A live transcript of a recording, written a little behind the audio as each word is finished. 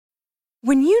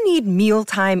When you need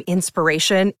mealtime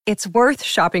inspiration, it's worth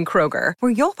shopping Kroger,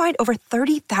 where you'll find over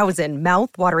 30,000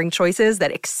 mouth-watering choices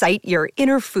that excite your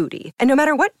inner foodie. And no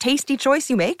matter what tasty choice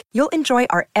you make, you'll enjoy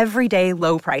our everyday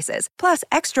low prices, plus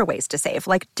extra ways to save,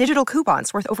 like digital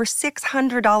coupons worth over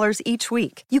 $600 each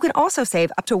week. You can also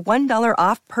save up to $1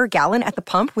 off per gallon at the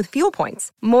pump with fuel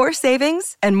points. More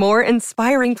savings and more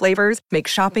inspiring flavors make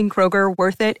shopping Kroger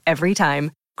worth it every time.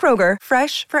 Kroger,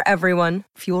 fresh for everyone.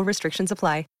 Fuel restrictions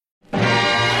apply.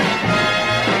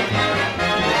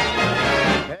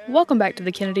 Welcome back to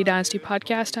the Kennedy Dynasty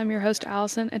Podcast. I'm your host,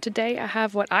 Allison, and today I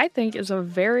have what I think is a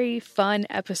very fun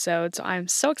episode, so I'm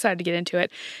so excited to get into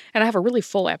it, and I have a really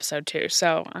full episode too,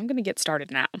 so I'm going to get started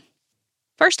now.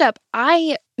 First up,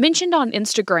 I mentioned on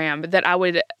Instagram that I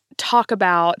would talk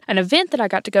about an event that I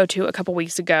got to go to a couple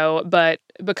weeks ago, but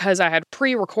because I had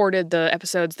pre-recorded the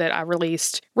episodes that I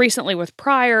released recently with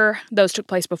Prior, those took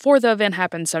place before the event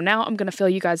happened, so now I'm going to fill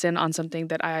you guys in on something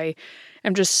that I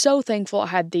am just so thankful I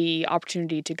had the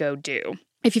opportunity to go do.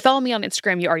 If you follow me on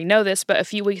Instagram, you already know this, but a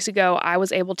few weeks ago, I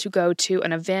was able to go to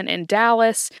an event in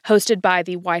Dallas hosted by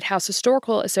the White House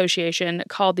Historical Association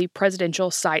called the Presidential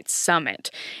Sites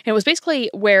Summit. And it was basically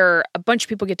where a bunch of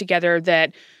people get together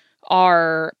that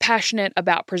are passionate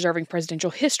about preserving presidential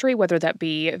history, whether that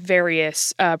be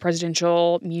various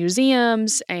presidential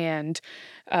museums and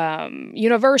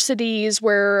universities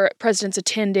where presidents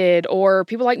attended, or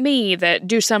people like me that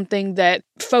do something that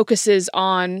focuses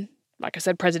on, like I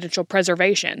said, presidential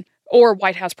preservation or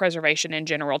White House preservation in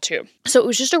general too. So it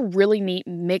was just a really neat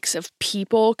mix of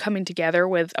people coming together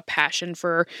with a passion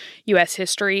for U.S.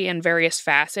 history in various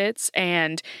facets.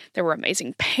 And there were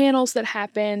amazing panels that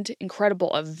happened,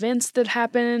 incredible events that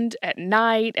happened at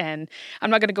night. And I'm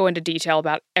not going to go into detail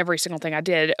about every single thing I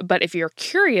did, but if you're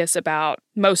curious about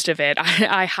most of it,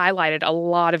 I highlighted a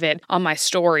lot of it on my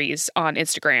stories on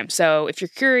Instagram. So if you're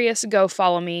curious, go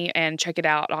follow me and check it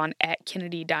out on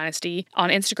 @KennedyDynasty. On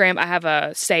Instagram, I have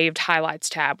a saved highlights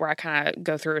tab where I kind of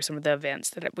go through some of the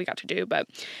events that we got to do, but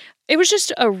it was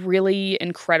just a really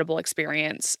incredible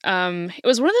experience. It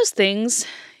was one of those things.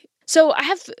 So I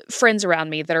have friends around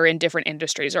me that are in different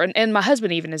industries, and my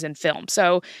husband even is in film.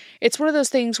 So it's one of those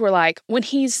things where, like,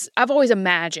 I've always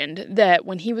imagined that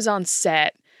when he was on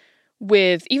set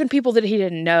with even people that he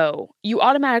didn't know, you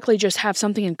automatically just have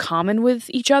something in common with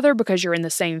each other because you're in the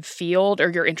same field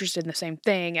or you're interested in the same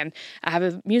thing. And I have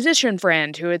a musician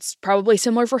friend who it's probably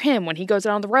similar for him. When he goes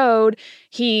out on the road,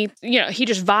 he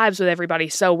just vibes with everybody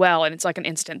so well, and it's like an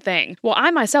instant thing. Well,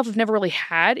 I myself have never really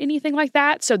had anything like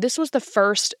that. So this was the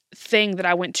first thing that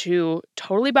I went to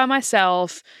totally by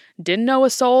myself. Didn't know a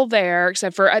soul there,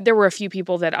 except for there were a few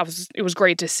people that it was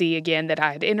great to see again that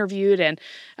I had interviewed and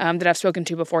that I've spoken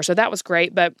to before. So that was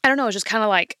great. But I don't know, it was just kind of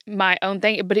like my own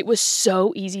thing. But it was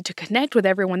so easy to connect with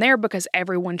everyone there because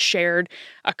everyone shared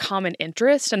a common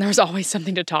interest and there was always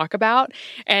something to talk about.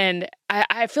 And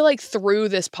I feel like through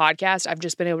this podcast, I've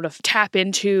just been able to tap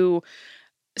into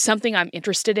something I'm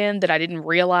interested in that I didn't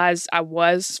realize I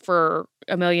was for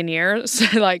a million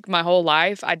years, like my whole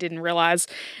life. I didn't realize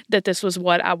that this was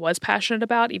what I was passionate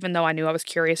about, even though I knew I was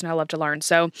curious and I love to learn.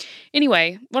 So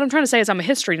anyway, what I'm trying to say is I'm a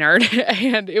history nerd,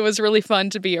 and it was really fun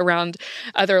to be around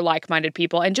other like-minded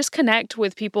people and just connect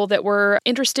with people that were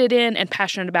interested in and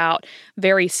passionate about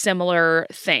very similar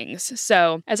things.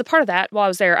 So as a part of that, while I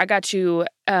was there, I got to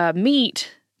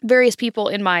meet various people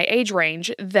in my age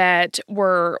range that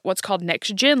were what's called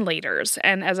next gen leaders.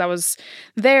 And as I was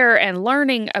there and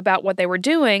learning about what they were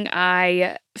doing,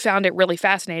 I found it really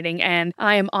fascinating. And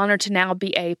I am honored to now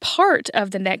be a part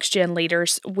of the next gen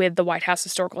leaders with the White House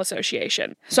Historical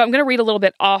Association. So I'm going to read a little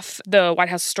bit off the White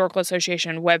House Historical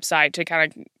Association website to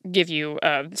kind of give you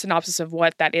a synopsis of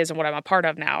what that is and what I'm a part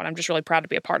of now. And I'm just really proud to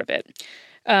be a part of it.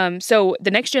 So the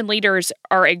Next Gen Leaders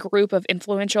are a group of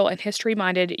influential and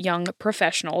history-minded young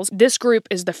professionals. This group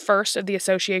is the first of the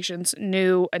association's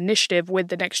new initiative with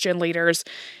the Next Gen Leaders,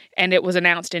 and it was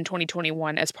announced in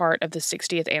 2021 as part of the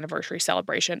 60th anniversary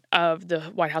celebration of the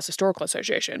White House Historical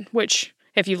Association, which,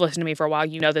 if you've listened to me for a while,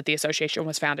 you know that the association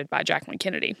was founded by Jacqueline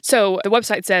Kennedy. So the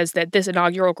website says that this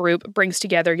inaugural group brings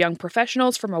together young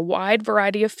professionals from a wide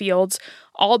variety of fields,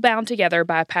 all bound together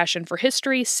by a passion for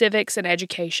history, civics, and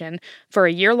education, for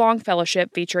a year-long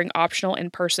fellowship featuring optional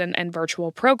in-person and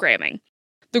virtual programming.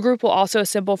 The group will also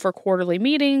assemble for quarterly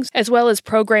meetings, as well as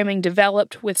programming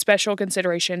developed with special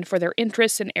consideration for their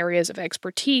interests in areas of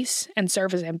expertise, and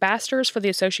serve as ambassadors for the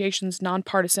association's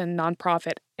nonpartisan,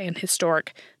 nonprofit, and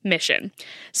historic mission.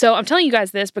 So I'm telling you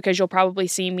guys this because you'll probably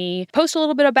see me post a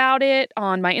little bit about it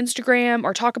on my Instagram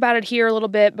or talk about it here a little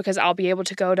bit, because I'll be able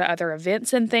to go to other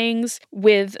events and things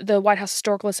with the White House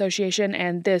Historical Association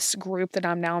and this group that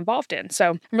I'm now involved in.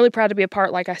 So I'm really proud to be a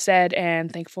part, like I said,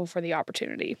 and thankful for the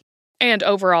opportunity. And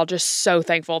overall, just so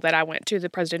thankful that I went to the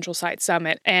Presidential Site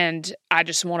Summit. And I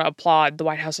just want to applaud the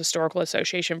White House Historical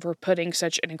Association for putting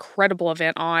such an incredible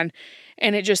event on.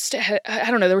 And it just,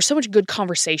 I don't know, there was so much good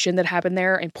conversation that happened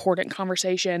there, important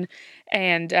conversation.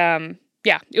 And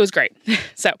yeah, it was great.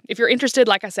 So if you're interested,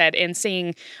 like I said, in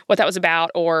seeing what that was about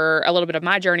or a little bit of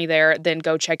my journey there, then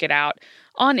go check it out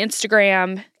on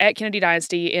Instagram at Kennedy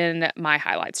Dynasty in my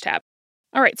highlights tab.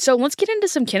 All right, so let's get into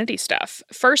some Kennedy stuff.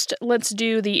 First, let's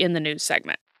do the In the News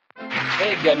segment.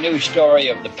 Big news story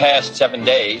of the past 7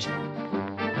 days.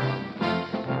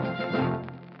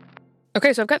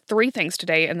 Okay, so I've got 3 things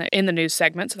today in the news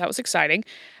segment, so that was exciting.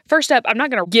 First up, I'm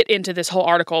not going to get into this whole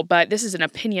article, but this is an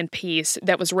opinion piece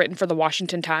that was written for the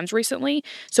Washington Times recently.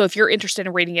 So if you're interested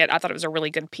in reading it, I thought it was a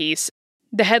really good piece.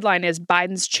 The headline is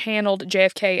Biden's channeled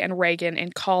JFK and Reagan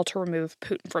in call to remove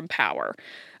Putin from power.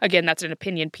 Again, that's an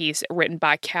opinion piece written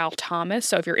by Cal Thomas.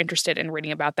 So if you're interested in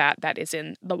reading about that, that is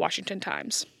in the Washington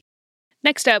Times.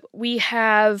 Next up, we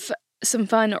have some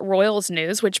fun Royals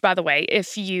news, which, by the way,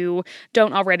 if you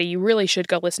don't already, you really should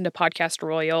go listen to Podcast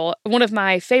Royal. One of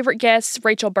my favorite guests,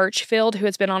 Rachel Birchfield, who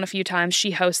has been on a few times, she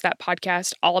hosts that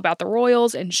podcast all about the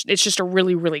Royals, and it's just a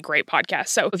really, really great podcast.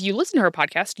 So if you listen to her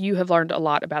podcast, you have learned a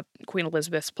lot about Queen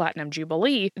Elizabeth's Platinum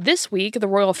Jubilee. This week, the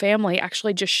royal family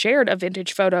actually just shared a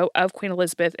vintage photo of Queen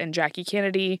Elizabeth and Jackie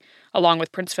Kennedy, along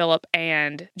with Prince Philip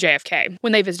and JFK,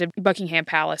 when they visited Buckingham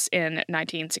Palace in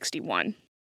 1961.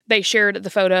 They shared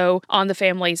the photo on the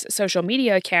family's social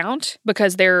media account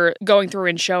because they're going through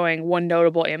and showing one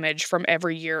notable image from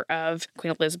every year of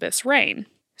Queen Elizabeth's reign.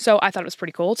 So I thought it was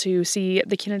pretty cool to see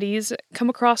the Kennedys come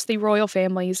across the royal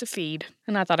family's feed,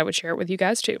 and I thought I would share it with you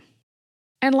guys too.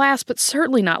 And last but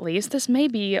certainly not least, this may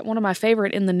be one of my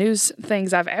favorite in the news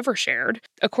things I've ever shared.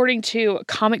 According to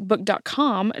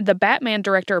comicbook.com, the Batman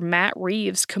director Matt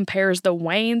Reeves compares the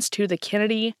Waynes to the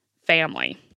Kennedy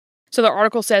family. So the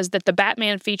article says that the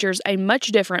Batman features a much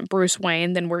different Bruce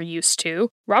Wayne than we're used to.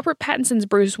 Robert Pattinson's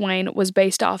Bruce Wayne was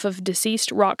based off of deceased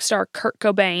rock star Kurt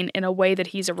Cobain in a way that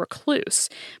he's a recluse,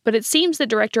 but it seems that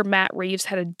director Matt Reeves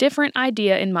had a different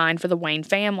idea in mind for the Wayne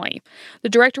family. The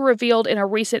director revealed in a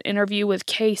recent interview with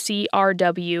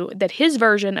KCRW that his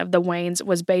version of the Waynes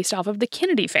was based off of the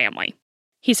Kennedy family.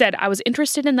 He said, "I was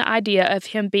interested in the idea of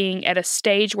him being at a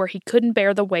stage where he couldn't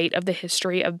bear the weight of the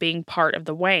history of being part of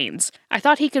the Waynes. I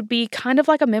thought he could be kind of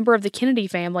like a member of the Kennedy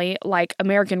family, like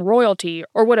American royalty,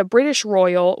 or what a British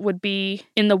royal would be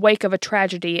in the wake of a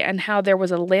tragedy, and how there was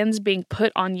a lens being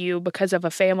put on you because of a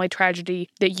family tragedy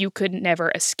that you could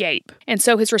never escape." And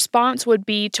so his response would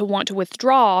be to want to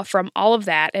withdraw from all of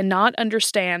that and not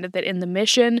understand that in the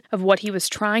mission of what he was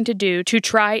trying to do to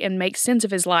try and make sense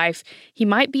of his life, he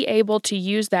might be able to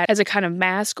use that as a kind of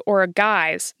mask or a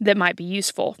guise that might be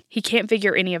useful. He can't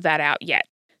figure any of that out yet.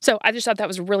 So I just thought that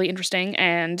was really interesting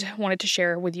and wanted to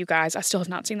share with you guys. I still have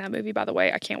not seen that movie, by the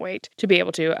way. I can't wait to be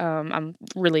able to. I'm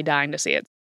really dying to see it.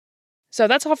 So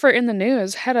that's all for In the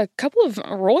News. Had a couple of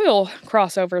royal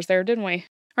crossovers there, didn't we?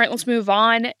 All right, let's move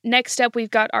on. Next up,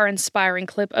 we've got our inspiring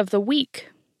clip of the week.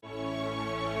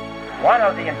 One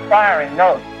of the inspiring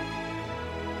notes.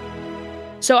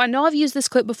 So I know I've used this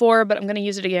clip before, but I'm going to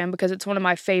use it again because it's one of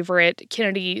my favorite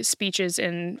Kennedy speeches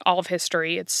in all of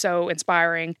history. It's so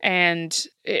inspiring and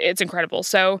it's incredible.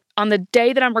 So on the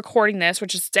day that I'm recording this,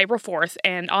 which is April 4th,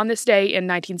 and on this day in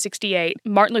 1968,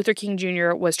 Martin Luther King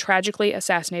Jr. was tragically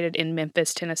assassinated in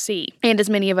Memphis, Tennessee. And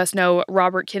as many of us know,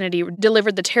 Robert Kennedy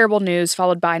delivered the terrible news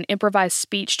followed by an improvised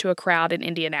speech to a crowd in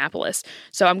Indianapolis.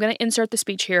 So I'm going to insert the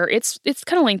speech here. It's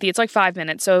kind of lengthy. It's like 5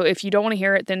 minutes. So if you don't want to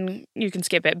hear it, then you can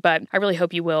skip it. But I really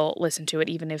hope you will listen to it,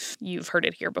 even if you've heard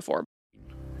it here before.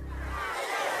 Do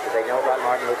they know about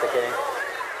Martin Luther King?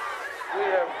 We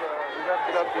have left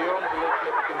it up to your own village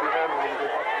that can be handled.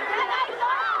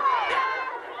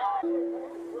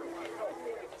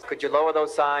 Could you lower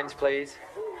those signs, please?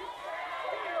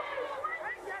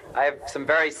 I have some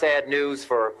very sad news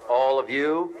for all of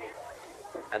you,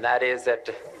 and that is that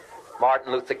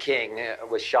Martin Luther King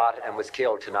was shot and was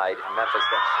killed tonight in Memphis.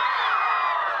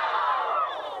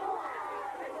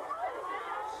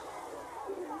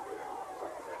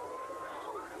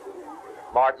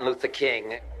 Martin Luther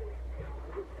King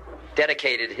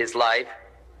dedicated his life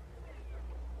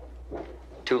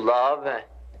to love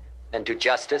and to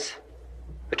justice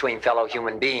between fellow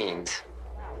human beings.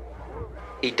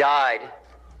 He died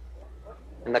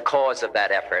in the cause of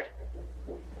that effort.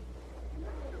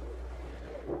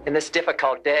 In this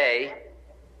difficult day,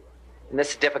 in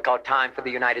this difficult time for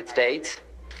the United States,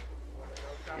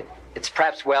 it's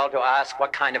perhaps well to ask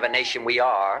what kind of a nation we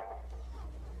are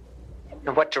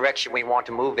and what direction we want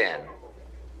to move in.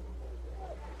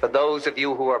 For those of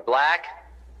you who are black,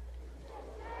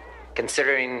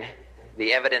 considering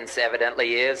the evidence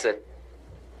evidently is that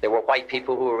there were white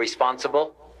people who were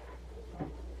responsible,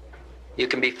 you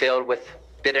can be filled with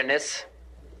bitterness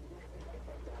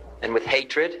and with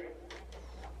hatred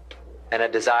and a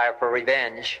desire for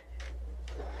revenge.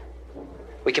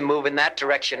 We can move in that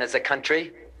direction as a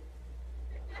country,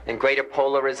 in greater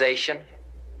polarization,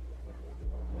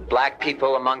 black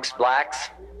people amongst blacks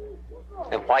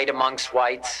and white amongst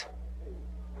whites,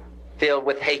 filled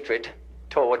with hatred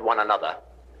toward one another.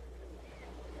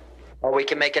 Or we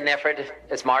can make an effort,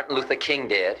 as Martin Luther King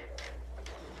did,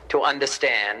 to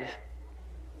understand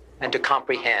and to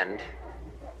comprehend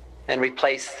and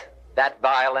replace that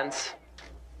violence,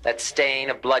 that stain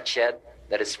of bloodshed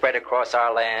that is spread across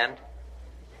our land,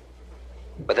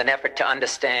 with an effort to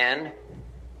understand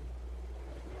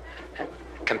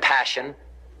compassion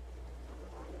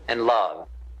and love.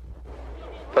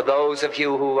 For those of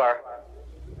you who are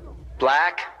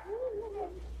black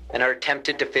and are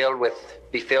tempted to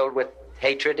be filled with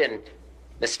hatred and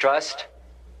mistrust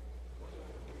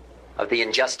of the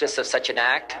injustice of such an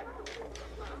act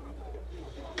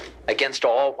against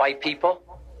all white people,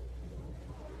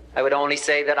 I would only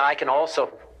say that I can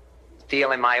also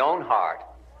feel in my own heart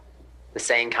the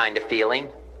same kind of feeling.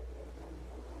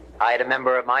 I had a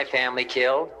member of my family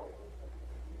killed,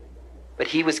 but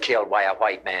he was killed by a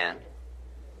white man.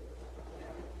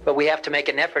 But we have to make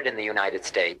an effort in the United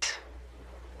States.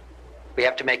 We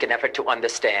have to make an effort to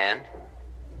understand,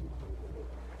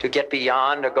 to get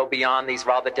beyond or go beyond these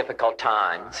rather difficult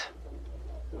times.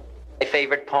 My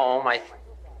favorite poem,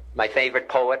 my favorite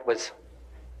poet was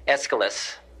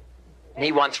Aeschylus.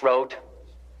 He once wrote,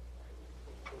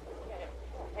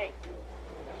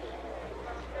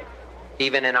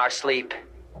 "Even in our sleep,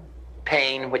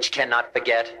 pain which cannot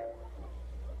forget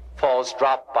falls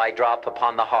drop by drop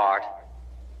upon the heart,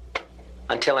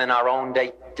 until in our own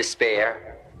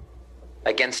despair,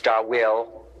 against our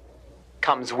will,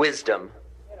 comes wisdom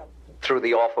through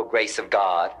the awful grace of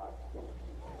God."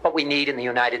 What we need in the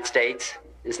United States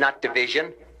is not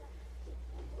division.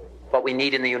 What we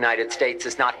need in the United States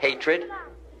is not hatred.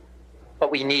 What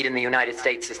we need in the United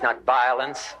States is not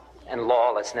violence and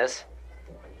lawlessness,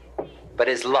 but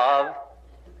is love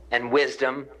and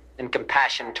wisdom and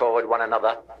compassion toward one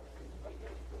another,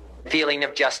 feeling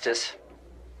of justice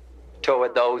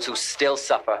toward those who still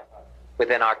suffer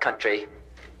within our country,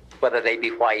 whether they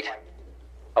be white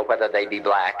or whether they be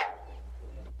black.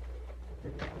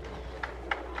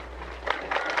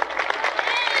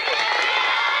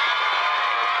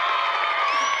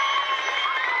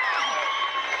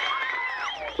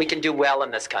 We can do well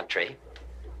in this country.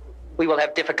 We will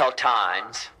have difficult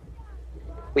times.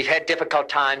 We've had difficult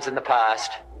times in the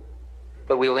past,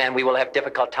 but we will have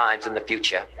difficult times in the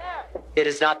future. It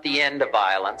is not the end of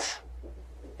violence.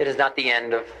 It is not the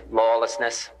end of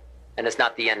lawlessness, and it's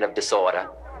not the end of disorder.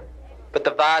 But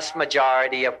the vast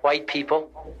majority of white people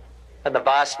and the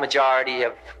vast majority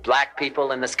of black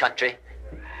people in this country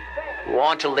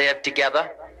want to live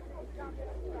together,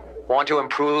 want to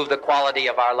improve the quality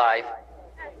of our life,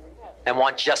 and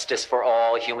want justice for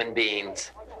all human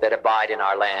beings that abide in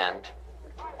our land.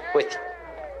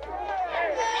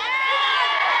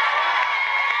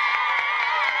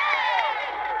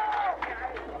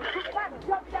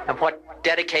 And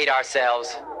dedicate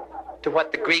ourselves to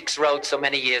what the Greeks wrote so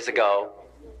many years ago,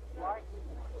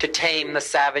 to tame the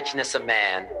savageness of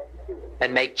man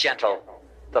and make gentle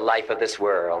the life of this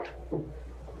world.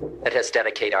 Let us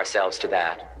dedicate ourselves to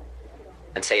that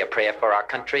and say a prayer for our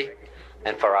country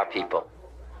and for our people.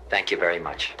 Thank you very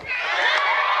much.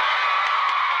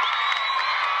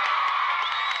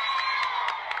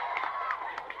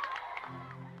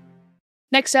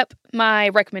 Next up, my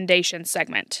recommendation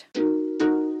segment.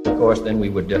 Of course, then we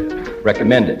would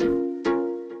recommend it.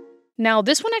 Now,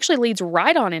 this one actually leads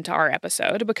right on into our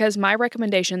episode because my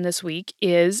recommendation this week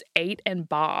is 8 and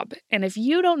Bob. And if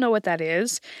you don't know what that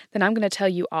is, then I'm going to tell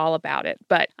you all about it.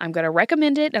 But I'm going to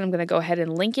recommend it, and I'm going to go ahead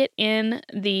and link it in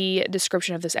the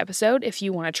description of this episode if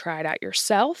you want to try it out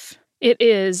yourself. It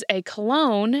is a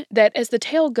cologne that, as the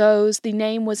tale goes, the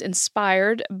name was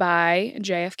inspired by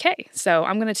JFK. So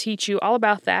I'm going to teach you all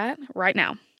about that right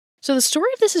now. So the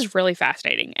story of this is really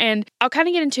fascinating, and I'll kind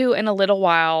of get into in a little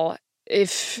while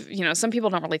if, some people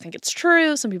don't really think it's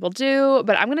true, some people do,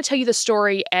 but I'm going to tell you the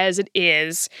story as it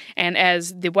is and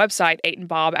as the website 8 and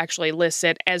Bob actually lists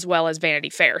it, as well as Vanity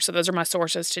Fair. So those are my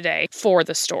sources today for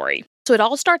the story. So it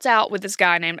all starts out with this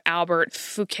guy named Albert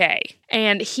Fouquet,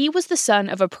 and he was the son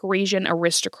of a Parisian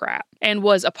aristocrat and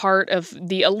was a part of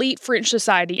the elite French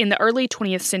society in the early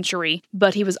 20th century,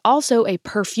 but he was also a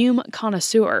perfume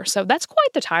connoisseur. So that's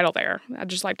quite the title there, I'd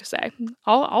just like to say.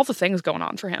 All the things going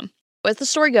on for him. As the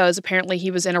story goes, apparently he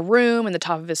was in a room in the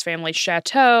top of his family's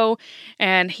chateau,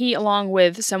 and he, along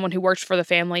with someone who worked for the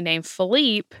family named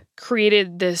Philippe,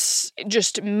 created this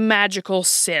just magical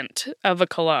scent of a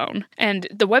cologne. And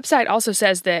the website also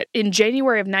says that in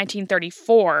January of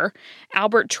 1934,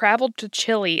 Albert traveled to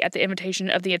Chile at the invitation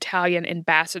of the Italian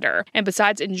ambassador. And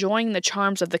besides enjoying the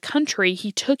charms of the country,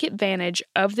 he took advantage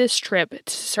of this trip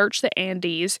to search the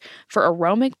Andes for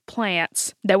aromatic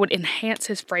plants that would enhance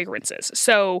his fragrances.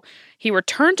 So he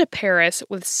returned to Paris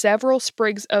with several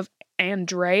sprigs of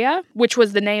Andrea, which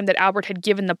was the name that Albert had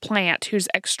given the plant whose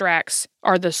extracts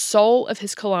are the soul of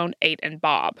his cologne 8 and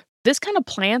Bob. This kind of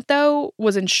plant, though,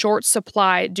 was in short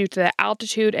supply due to the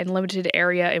altitude and limited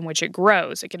area in which it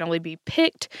grows. It can only be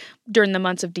picked during the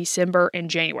months of December and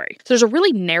January. So there's a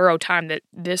really narrow time that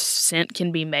this scent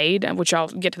can be made, which I'll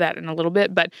get to that in a little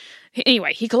bit. But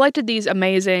anyway, he collected these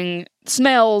amazing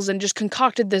smells and just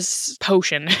concocted this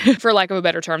potion, for lack of a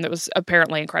better term, that was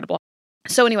apparently incredible.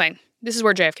 So anyway, this is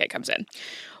where JFK comes in.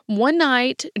 One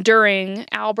night during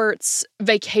Albert's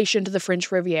vacation to the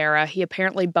French Riviera, he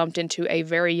apparently bumped into a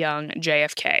very young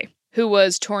JFK, who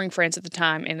was touring France at the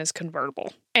time in his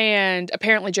convertible. And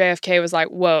apparently JFK was like,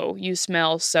 "Whoa, you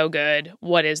smell so good.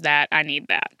 What is that? I need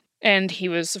that." And he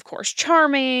was, of course,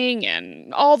 charming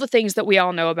and all the things that we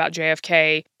all know about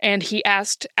JFK. And he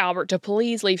asked Albert to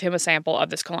please leave him a sample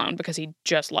of this cologne because he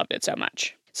just loved it so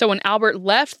much. So when Albert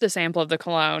left the sample of the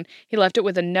cologne, he left it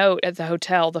with a note at the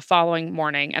hotel the following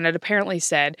morning, and it apparently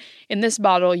said, "In this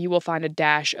bottle, you will find a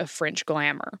dash of French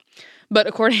glamour." But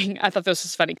I thought this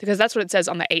was funny, because that's what it says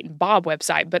on the 8 and Bob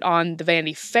website, but on the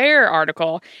Vanity Fair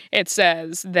article, it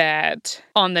says that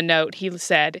on the note, he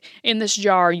said, "In this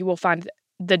jar, you will find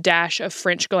the dash of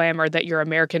French glamour that your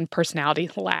American personality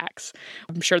lacks."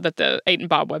 I'm sure that the 8 and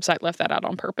Bob website left that out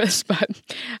on purpose, but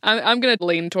I'm going to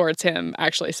lean towards him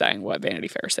actually saying what Vanity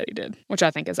Fair said he did, which I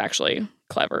think is actually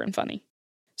clever and funny.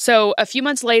 So a few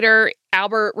months later,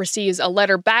 Albert receives a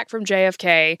letter back from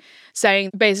JFK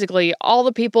saying basically all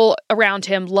the people around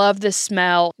him love this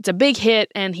smell. It's a big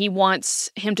hit, and he wants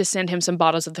him to send him some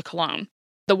bottles of the cologne.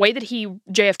 The way that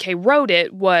JFK wrote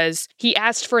it was he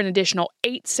asked for an additional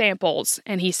 8 samples,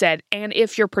 and he said, "And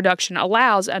if your production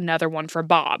allows, another one for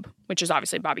Bob," which is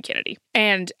obviously Bobby Kennedy.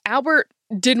 And Albert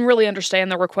didn't really understand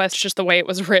the request just the way it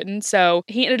was written, so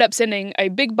he ended up sending a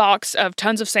big box of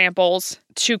tons of samples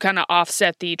to kind of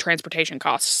offset the transportation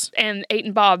costs. And 8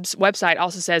 and Bob's website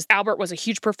also says Albert was a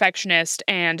huge perfectionist,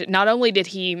 and not only did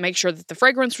he make sure that the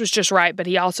fragrance was just right, but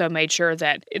he also made sure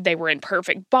that they were in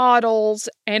perfect bottles.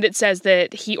 And it says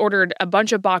that he ordered a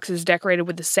bunch of boxes decorated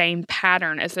with the same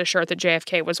pattern as the shirt that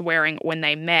JFK was wearing when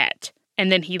they met.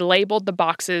 And then he labeled the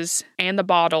boxes and the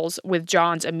bottles with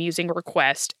John's amusing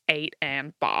request, 8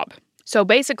 and Bob. So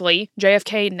basically,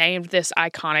 JFK named this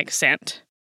iconic scent.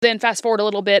 Then fast forward a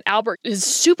little bit, Albert is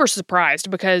super surprised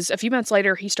because a few months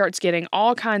later, he starts getting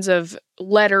all kinds of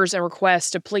letters and requests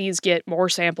to please get more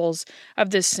samples of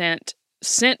this scent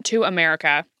sent to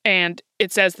America. And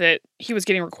it says that he was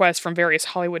getting requests from various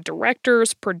Hollywood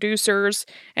directors, producers,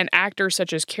 and actors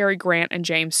such as Cary Grant and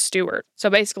James Stewart.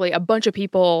 So basically, a bunch of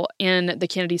people in the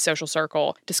Kennedy social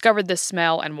circle discovered this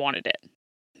smell and wanted it.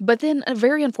 But then a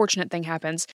very unfortunate thing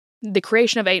happens. The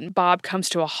creation of 8 and Bob comes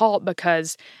to a halt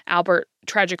because Albert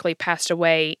tragically passed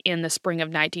away in the spring of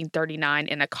 1939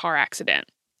 in a car accident.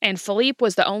 And Philippe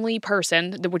was the only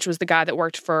person, which was the guy that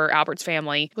worked for Albert's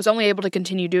family, was only able to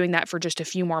continue doing that for just a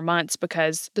few more months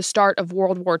because the start of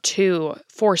World War II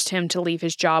forced him to leave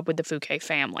his job with the Fouquet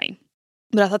family.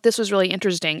 But I thought this was really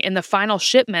interesting. In the final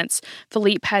shipments,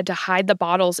 Philippe had to hide the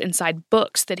bottles inside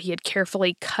books that he had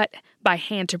carefully cut by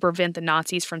hand to prevent the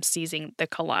Nazis from seizing the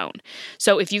cologne.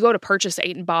 So if you go to purchase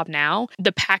 8 and Bob now,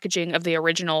 the packaging of the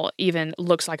original even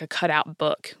looks like a cutout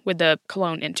book with the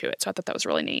cologne into it. So I thought that was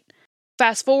really neat.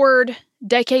 Fast forward,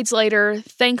 decades later,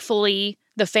 thankfully,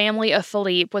 the family of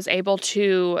Philippe was able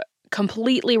to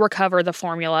completely recover the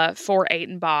formula for 8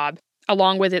 and Bob,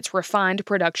 along with its refined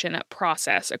production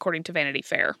process, according to Vanity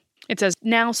Fair. It says,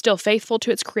 now still faithful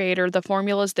to its creator, the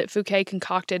formulas that Fouquet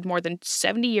concocted more than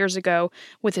 70 years ago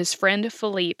with his friend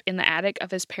Philippe in the attic of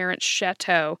his parents'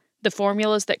 chateau, the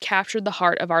formulas that captured the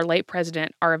heart of our late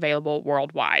president are available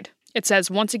worldwide. It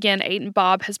says, once again, 8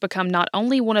 Bob has become not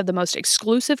only one of the most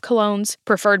exclusive colognes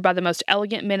preferred by the most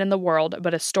elegant men in the world,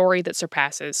 but a story that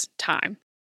surpasses time.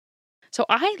 So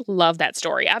I love that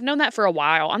story. I've known that for a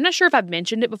while. I'm not sure if I've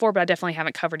mentioned it before, but I definitely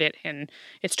haven't covered it in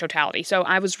its totality. So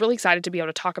I was really excited to be able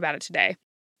to talk about it today.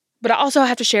 But I also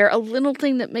have to share a little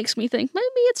thing that makes me think maybe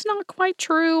it's not quite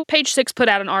true. Page 6 put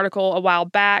out an article a while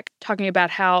back talking about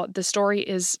how the story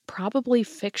is probably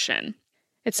fiction.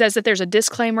 It says that there's a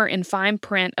disclaimer in fine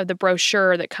print of the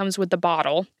brochure that comes with the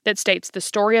bottle that states the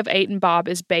story of 8 Bob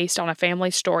is based on a family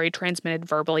story transmitted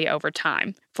verbally over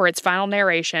time. For its final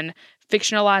narration,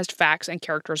 fictionalized facts and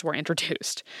characters were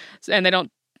introduced. And they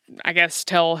don't, I guess,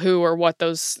 tell who or what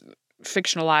those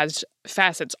fictionalized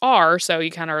facets are, so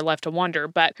you kind of are left to wonder,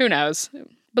 but who knows?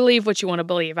 Believe what you want to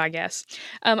believe, I guess.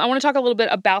 I want to talk a little bit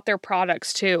about their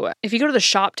products, too. If you go to the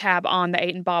shop tab on the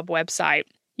 8 Bob website,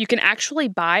 you can actually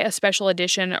buy a special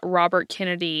edition Robert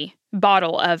Kennedy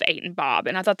bottle of 8 Bob.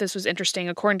 And I thought this was interesting.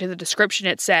 According to the description,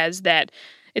 it says that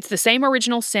it's the same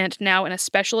original scent now in a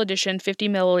special edition 50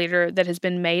 milliliter that has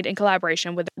been made in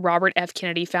collaboration with Robert F.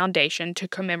 Kennedy Foundation to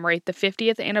commemorate the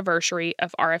 50th anniversary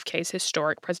of RFK's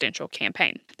historic presidential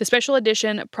campaign. The special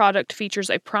edition product features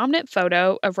a prominent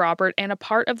photo of Robert, and a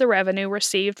part of the revenue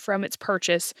received from its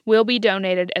purchase will be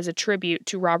donated as a tribute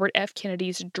to Robert F.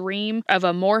 Kennedy's dream of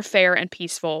a more fair and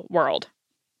peaceful world.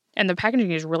 And the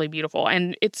packaging is really beautiful.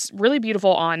 And it's really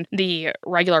beautiful on the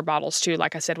regular bottles, too,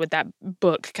 like I said, with that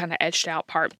book kind of etched out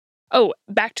part. Oh,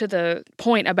 back to the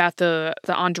point about the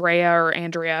Andrea or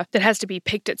Andrea that has to be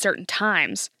picked at certain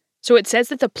times. So it says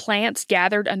that the plants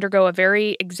gathered undergo a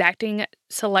very exacting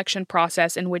selection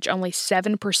process in which only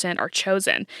 7% are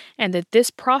chosen, and that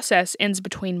this process ends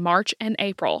between March and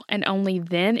April, and only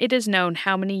then it is known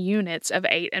how many units of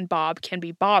 8 Bob can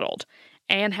be bottled,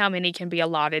 and how many can be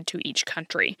allotted to each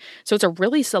country. So it's a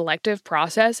really selective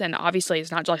process, and obviously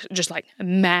it's not just like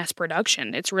mass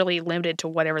production. It's really limited to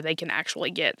whatever they can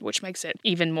actually get, which makes it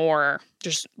even more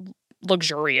just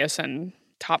luxurious and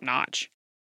top-notch.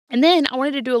 And then I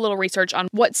wanted to do a little research on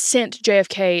what scent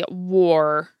JFK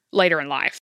wore later in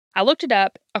life. I looked it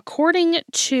up. According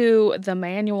to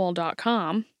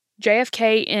themanual.com,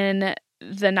 JFK in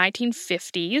the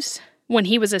 1950s, when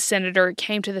he was a senator,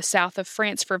 came to the south of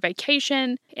France for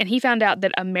vacation, and he found out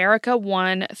that America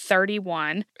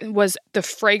 131 was the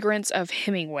fragrance of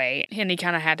Hemingway, and he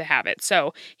kind of had to have it.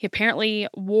 So he apparently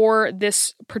wore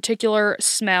this particular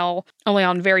smell only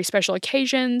on very special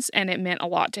occasions, and it meant a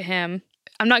lot to him.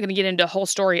 I'm not going to get into a whole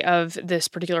story of this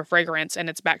particular fragrance and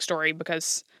its backstory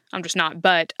because I'm just not.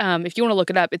 But if you want to look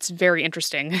it up, it's very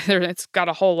interesting. It's got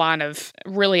a whole line of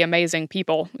really amazing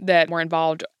people that were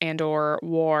involved and or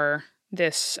wore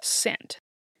this scent.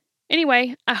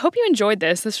 Anyway, I hope you enjoyed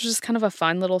this. This was just kind of a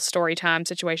fun little story time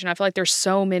situation. I feel like there's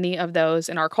so many of those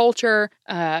in our culture,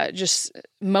 just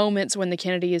moments when the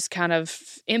Kennedys kind of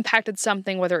impacted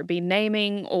something, whether it be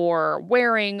naming or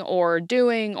wearing or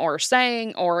doing or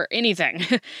saying or anything.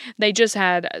 They just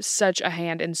had such a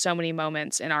hand in so many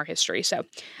moments in our history. So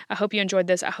I hope you enjoyed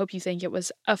this. I hope you think it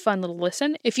was a fun little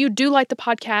listen. If you do like the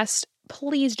podcast,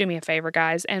 please do me a favor,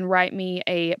 guys, and write me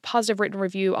a positive written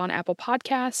review on Apple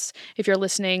Podcasts. If you're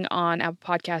listening on Apple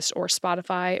Podcasts or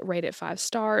Spotify, rate it 5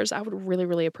 stars. I would really,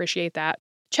 really appreciate that.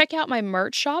 Check out my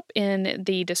merch shop in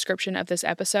the description of this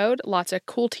episode. Lots of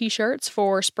cool t-shirts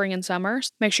for spring and summer.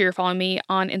 Make sure you're following me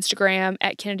on Instagram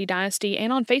at Kennedy Dynasty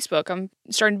and on Facebook. I'm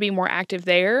starting to be more active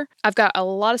there. I've got a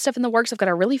lot of stuff in the works. I've got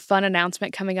a really fun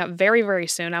announcement coming up very, very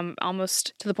soon. I'm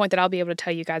almost to the point that I'll be able to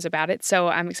tell you guys about it. So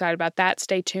I'm excited about that.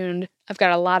 Stay tuned. I've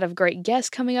got a lot of great guests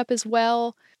coming up as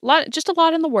well. Just a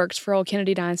lot in the works for Old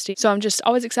Kennedy Dynasty. So I'm just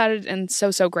always excited and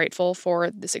so grateful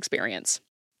for this experience.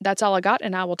 That's all I got,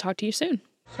 and I will talk to you soon.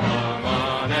 Come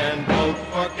on and vote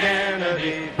for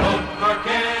Kennedy, vote for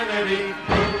Kennedy,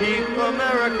 keep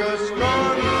America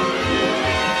strong.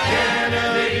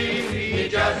 Kennedy, he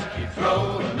just keeps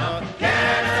rolling up.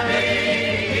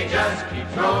 Kennedy, he just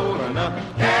keeps rolling up.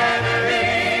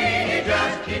 Kennedy, he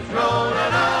just keeps rolling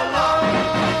along.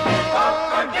 Vote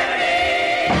for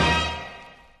Kennedy.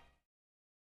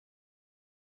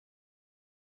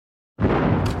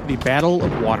 The Battle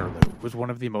of Waterloo was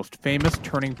one of the most famous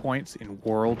turning points in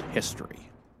world history.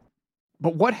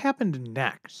 But what happened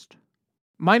next?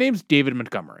 My name's David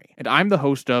Montgomery, and I'm the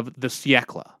host of The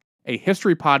Siècle, a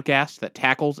history podcast that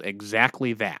tackles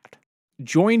exactly that.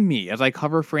 Join me as I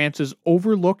cover France's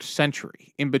overlooked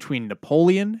century in between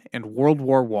Napoleon and World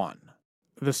War I.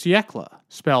 The Siècle,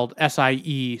 spelled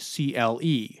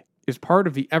S-I-E-C-L-E, is part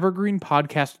of the Evergreen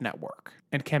Podcast Network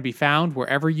and can be found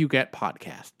wherever you get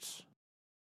podcasts.